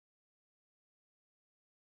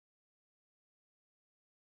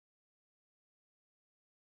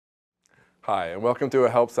Hi, and welcome to a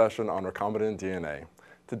help session on recombinant DNA.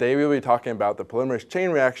 Today we will be talking about the polymerase chain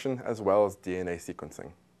reaction as well as DNA sequencing.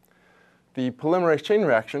 The polymerase chain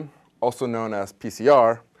reaction, also known as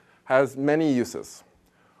PCR, has many uses.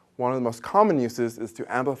 One of the most common uses is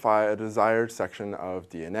to amplify a desired section of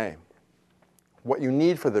DNA. What you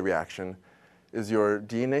need for the reaction is your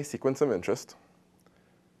DNA sequence of interest,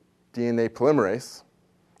 DNA polymerase,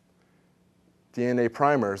 DNA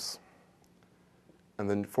primers, and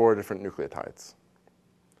then 4 different nucleotides.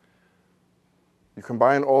 You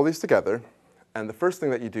combine all these together, and the first thing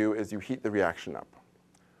that you do is you heat the reaction up.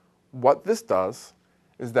 What this does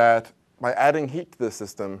is that by adding heat to the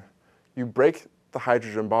system, you break the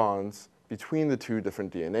hydrogen bonds between the 2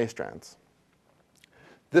 different DNA strands.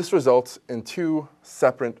 This results in 2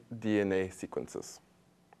 separate DNA sequences.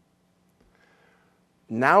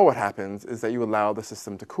 Now what happens is that you allow the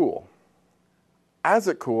system to cool. As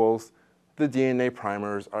it cools, the DNA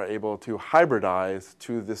primers are able to hybridize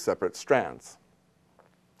to the separate strands.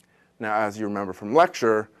 Now, as you remember from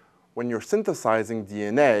lecture, when you're synthesizing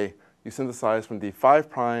DNA, you synthesize from the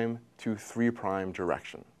 5' to 3'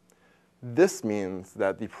 direction. This means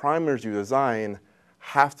that the primers you design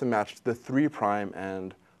have to match the 3'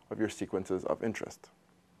 end of your sequences of interest.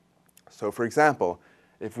 So for example,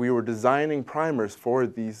 if we were designing primers for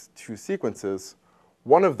these 2 sequences,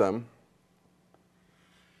 one of them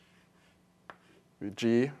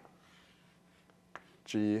G,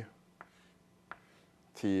 G,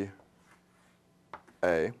 T,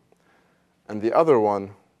 A, and the other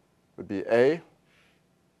one would be A,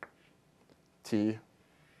 T,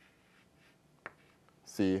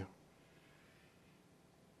 C,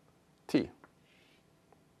 T.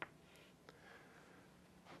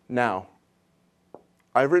 Now,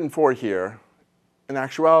 I've written 4 here. In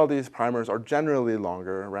actuality, these primers are generally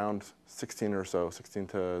longer, around 16 or so, 16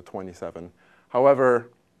 to 27.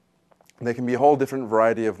 However, they can be a whole different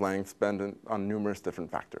variety of lengths dependent on numerous different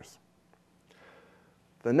factors.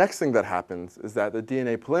 The next thing that happens is that the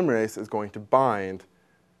DNA polymerase is going to bind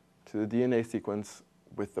to the DNA sequence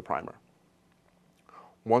with the primer.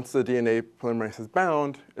 Once the DNA polymerase is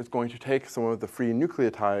bound, it's going to take some of the free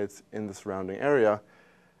nucleotides in the surrounding area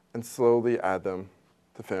and slowly add them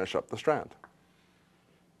to finish up the strand.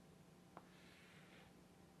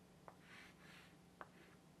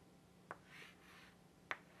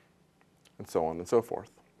 And so on and so forth.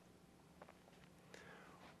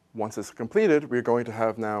 Once it's completed, we're going to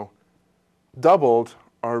have now doubled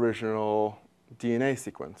our original DNA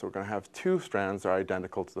sequence. So we're going to have 2 strands that are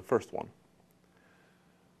identical to the first one.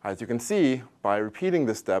 As you can see, by repeating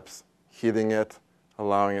the steps, heating it,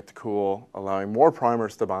 allowing it to cool, allowing more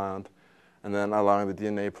primers to bind, and then allowing the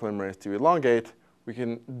DNA polymerase to elongate, we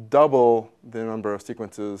can double the number of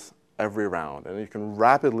sequences every round. And you can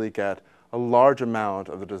rapidly get a large amount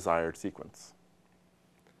of the desired sequence.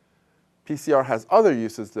 PCR has other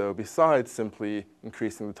uses, though, besides simply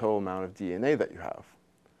increasing the total amount of DNA that you have.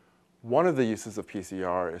 One of the uses of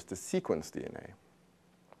PCR is to sequence DNA.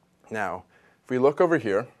 Now, if we look over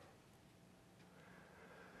here,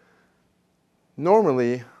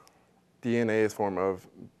 normally DNA is formed of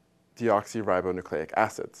deoxyribonucleic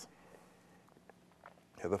acids.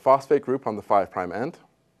 You have the phosphate group on the 5' end.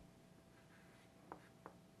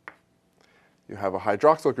 You have a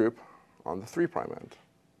hydroxyl group on the 3' end.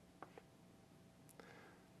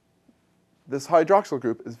 This hydroxyl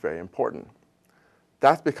group is very important.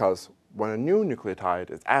 That's because when a new nucleotide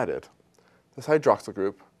is added, this hydroxyl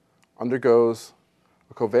group undergoes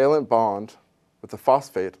a covalent bond with the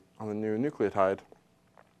phosphate on the new nucleotide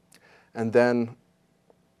and then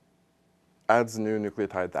adds the new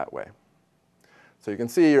nucleotide that way. So you can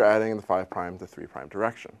see you're adding in the 5' to 3'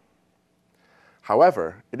 direction.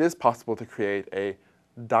 However, it is possible to create a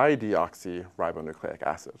dideoxyribonucleic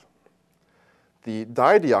acid. The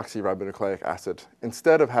dideoxyribonucleic acid,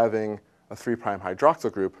 instead of having a 3'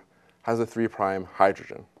 hydroxyl group, has a 3'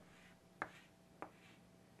 hydrogen.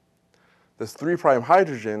 This 3'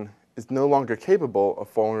 hydrogen is no longer capable of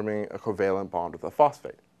forming a covalent bond with a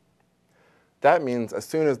phosphate. That means as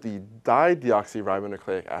soon as the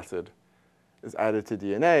dideoxyribonucleic acid is added to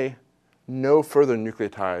DNA, no further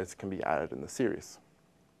nucleotides can be added in the series.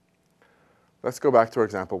 Let's go back to our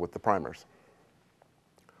example with the primers.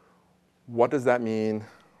 What does that mean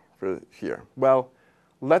for here? Well,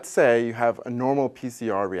 let's say you have a normal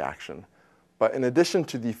PCR reaction, but in addition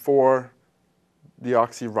to the 4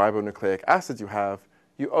 deoxyribonucleic acids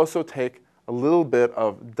you also take a little bit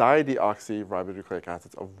of dideoxyribonucleic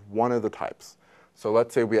acids of one of the types. So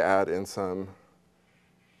let's say we add in some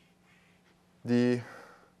D,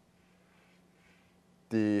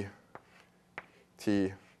 T,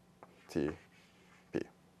 P.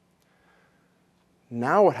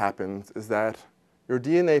 Now what happens is that your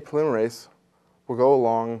DNA polymerase will go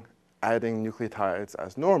along adding nucleotides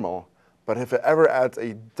as normal, but if it ever adds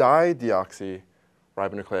a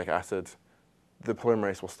dideoxyribonucleic acid, the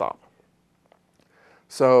polymerase will stop.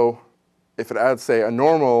 So if it adds, say, a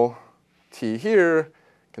normal T here,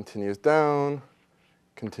 continues down,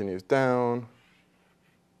 continues down.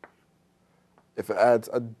 If it adds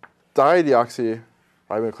a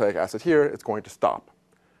dideoxyribonucleic acid here, it's going to stop.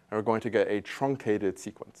 And we're going to get a truncated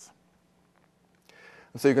sequence.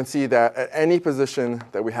 And so you can see that at any position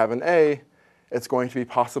that we have in A, it's going to be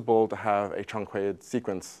possible to have a truncated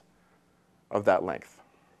sequence of that length.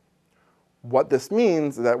 What this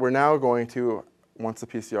means is that we're now going to, once the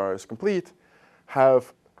PCR is complete,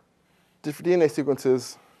 have different DNA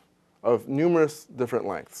sequences of numerous different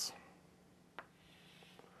lengths.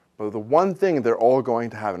 But the one thing they're all going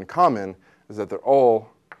to have in common is that they're all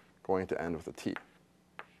going to end with a T.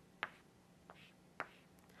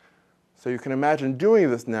 So you can imagine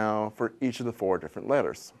doing this now for each of the 4 different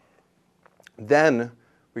letters. Then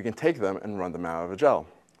we can take them and run them out of a gel.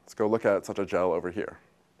 Let's go look at such a gel over here.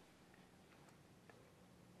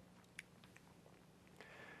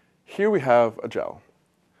 Here we have a gel.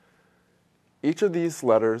 Each of these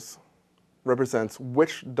letters represents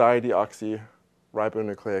which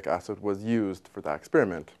dideoxyribonucleic acid was used for that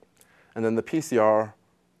experiment. And then the PCR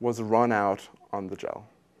was run out on the gel.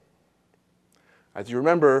 As you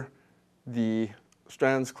remember, the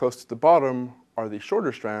strands close to the bottom are the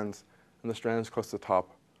shorter strands, and the strands close to the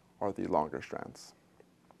top are the longer strands.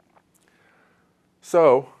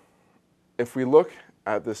 So if we look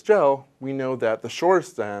at this gel, we know that the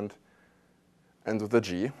shortest strand ends with a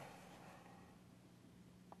G.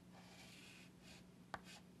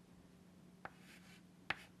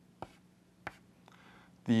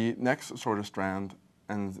 The next shortest strand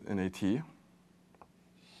ends in a T.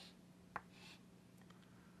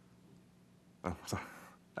 Oh, sorry.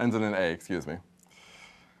 Ends in an A, excuse me.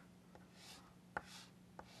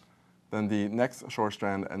 Then the next short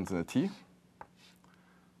strand ends in a T.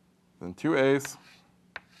 Then 2 A's.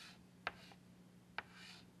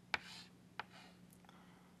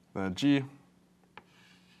 Then a G.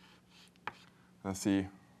 Then a C.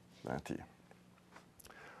 Then a T.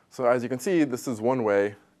 So as you can see, this is one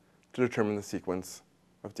way to determine the sequence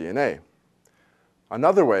of DNA.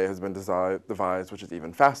 Another way has been devised, which is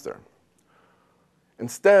even faster.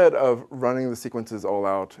 Instead of running the sequences all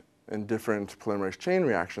out in different polymerase chain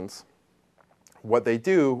reactions, what they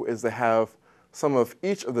do is they have some of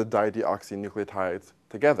each of the dideoxynucleotides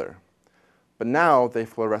together. But now they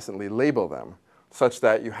fluorescently label them, such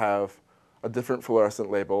that you have a different fluorescent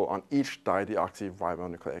label on each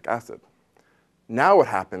dideoxyribonucleic acid. Now what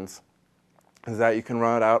happens is that you can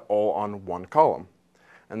run it out all on one column.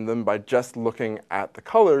 And then by just looking at the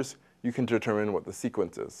colors, you can determine what the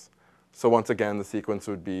sequence is. So once again, the sequence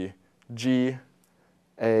would be G,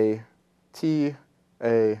 A, T,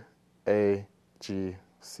 A, G,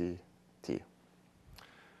 C, T.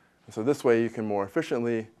 And so this way, you can more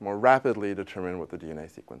efficiently, more rapidly determine what the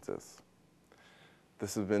DNA sequence is.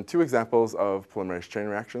 This has been 2 examples of polymerase chain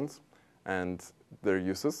reactions and their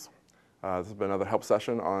uses. This has been another help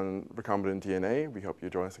session on recombinant DNA. We hope you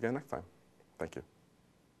join us again next time. Thank you.